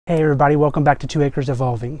Hey everybody, welcome back to 2 Acres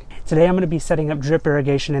Evolving. Today I'm going to be setting up drip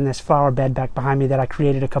irrigation in this flower bed back behind me that I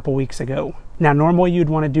created a couple weeks ago. Now normally you'd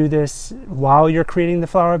want to do this while you're creating the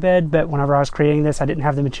flower bed, but whenever I was creating this I didn't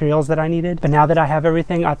have the materials that I needed. But now that I have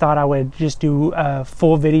everything, I thought I would just do a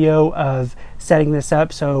full video of setting this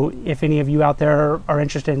up, so if any of you out there are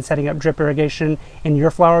interested in setting up drip irrigation in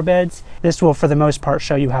your flower beds, this will for the most part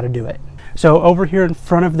show you how to do it. So over here in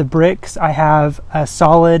front of the bricks I have a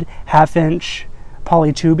solid 1/2 inch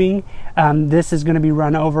poly tubing. This is going to be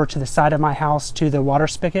run over to the side of my house to the water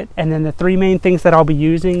spigot, and then the three main things that I'll be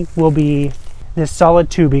using will be this solid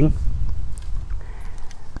tubing,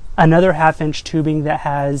 another 1/2 inch tubing that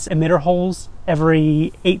has emitter holes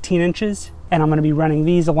every 18 inches, and I'm going to be running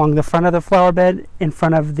these along the front of the flower bed in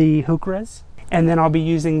front of the heucheras. And then I'll be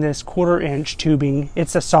using this 1/4 inch tubing.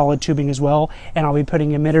 It's a solid tubing as well, and I'll be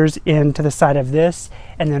putting emitters into the side of this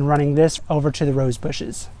and then running this over to the rose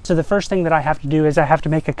bushes. So the first thing that I have to do is I have to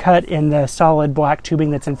make a cut in the solid black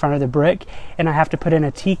tubing that's in front of the brick, and I have to put in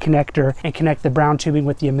a T connector and connect the brown tubing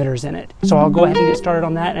with the emitters in it. So I'll go ahead and get started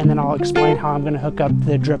on that, and then I'll explain how I'm going to hook up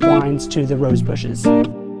the drip lines to the rose bushes.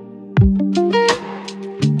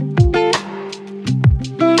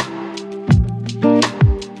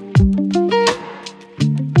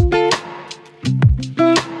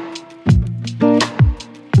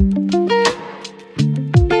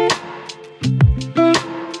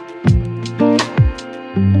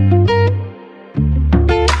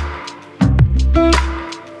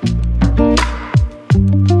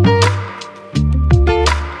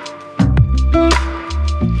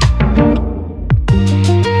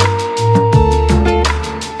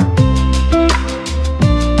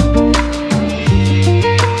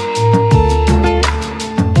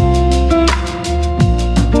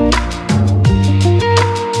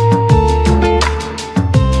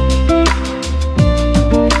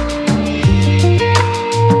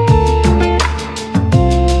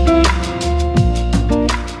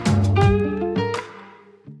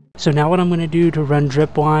 So now what I'm going to do to run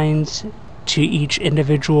drip lines to each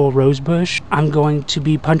individual rose bush, I'm going to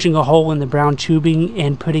be punching a hole in the brown tubing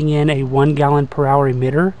and putting in a 1 gallon per hour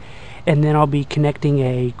emitter, and then I'll be connecting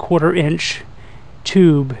a 1/4 inch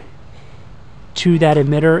tube to that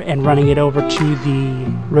emitter and running it over to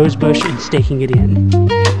the rose bush and staking it in.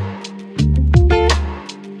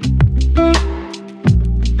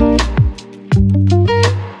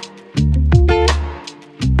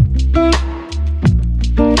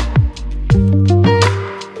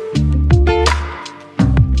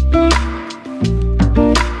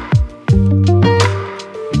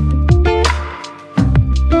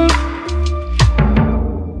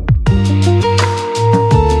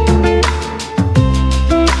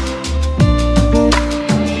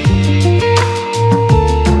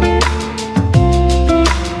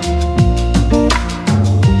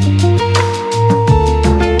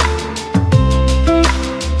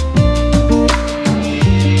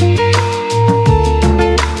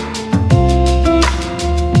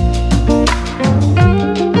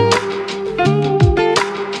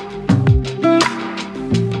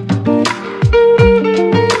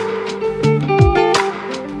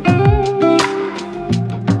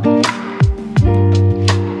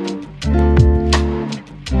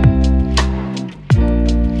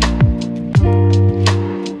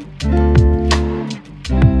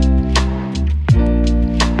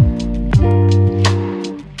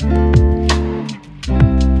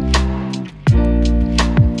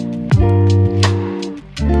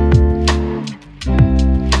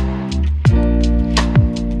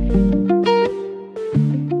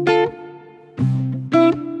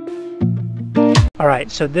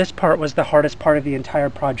 Alright, so this part was the hardest part of the entire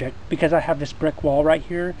project. Because I have this brick wall right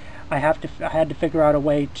here, I had to figure out a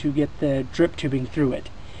way to get the drip tubing through it.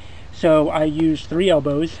 So I used 3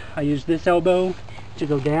 elbows. I used this elbow to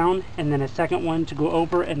go down, and then a second one to go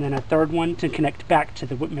over, and then a third one to connect back to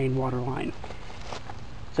the main water line.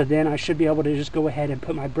 So then I should be able to just go ahead and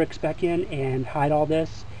put my bricks back in and hide all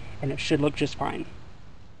this, and it should look just fine.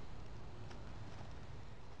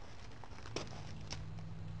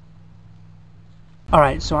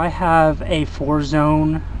 Alright, so I have a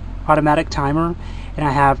 4-zone automatic timer, and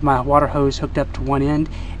I have my water hose hooked up to one end,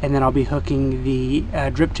 and then I'll be hooking the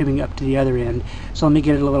drip tubing up to the other end. So let me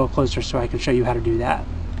get it a little closer so I can show you how to do that.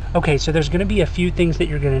 Okay, so there's going to be a few things that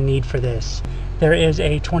you're going to need for this. There is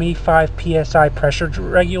a 25 psi pressure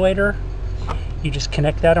regulator. You just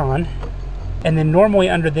connect that on. And then normally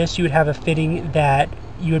under this you would have a fitting that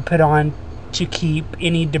you would put on to keep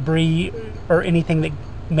any debris or anything that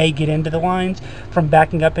may get into the lines from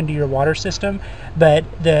backing up into your water system. But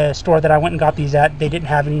the store that I went and got these at, they didn't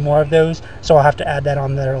have any more of those, so I'll have to add that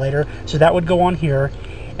on there later. So that would go on here.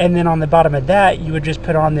 And then on the bottom of that, you would just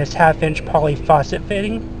put on this 1/2" poly faucet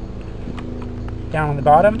fitting down on the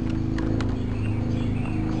bottom.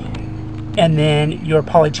 And then your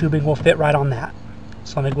poly tubing will fit right on that.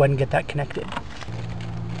 So let me go ahead and get that connected.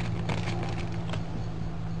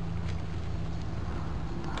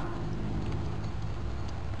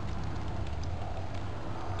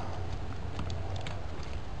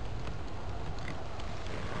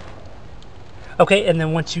 Okay, and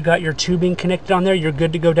then once you got your tubing connected on there, you're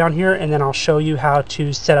good to go down here, and then I'll show you how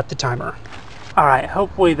to set up the timer. Alright,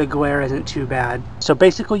 hopefully the glare isn't too bad. So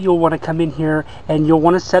basically you'll want to come in here and you'll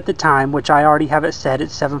want to set the time, which I already have it set.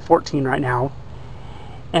 It's 7:14 right now.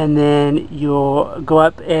 And then you'll go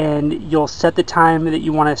up and you'll set the time that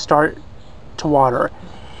you want to start to water.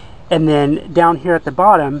 And then down here at the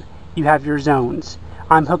bottom, you have your zones.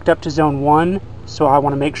 I'm hooked up to zone 1, so I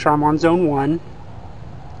want to make sure I'm on zone 1.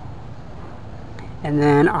 And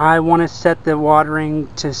then I want to set the watering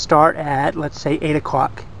to start at, let's say, 8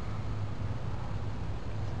 o'clock.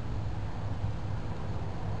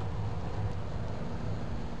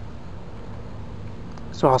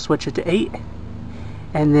 So I'll switch it to 8.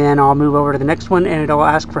 And then I'll move over to the next one, and it'll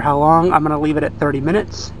ask for how long. I'm going to leave it at 30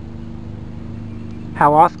 minutes.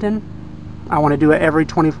 How often? I want to do it every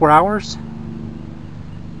 24 hours.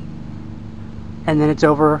 And then it's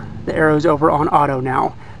over, the arrow's over on auto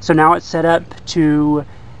now. So now it's set up to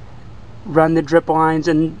run the drip lines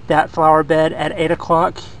in that flower bed at 8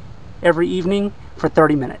 o'clock every evening for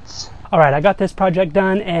 30 minutes. Alright, I got this project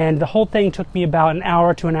done, and the whole thing took me about an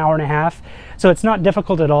hour to an hour and a half. So it's not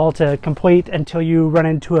difficult at all to complete until you run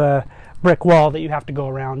into a brick wall that you have to go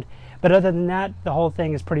around. But other than that, the whole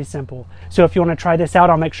thing is pretty simple. So if you want to try this out,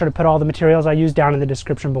 I'll make sure to put all the materials I use down in the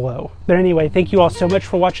description below. But anyway, thank you all so much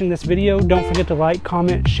for watching this video. Don't forget to like,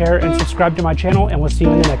 comment, share, and subscribe to my channel, and we'll see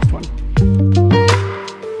you in the next one.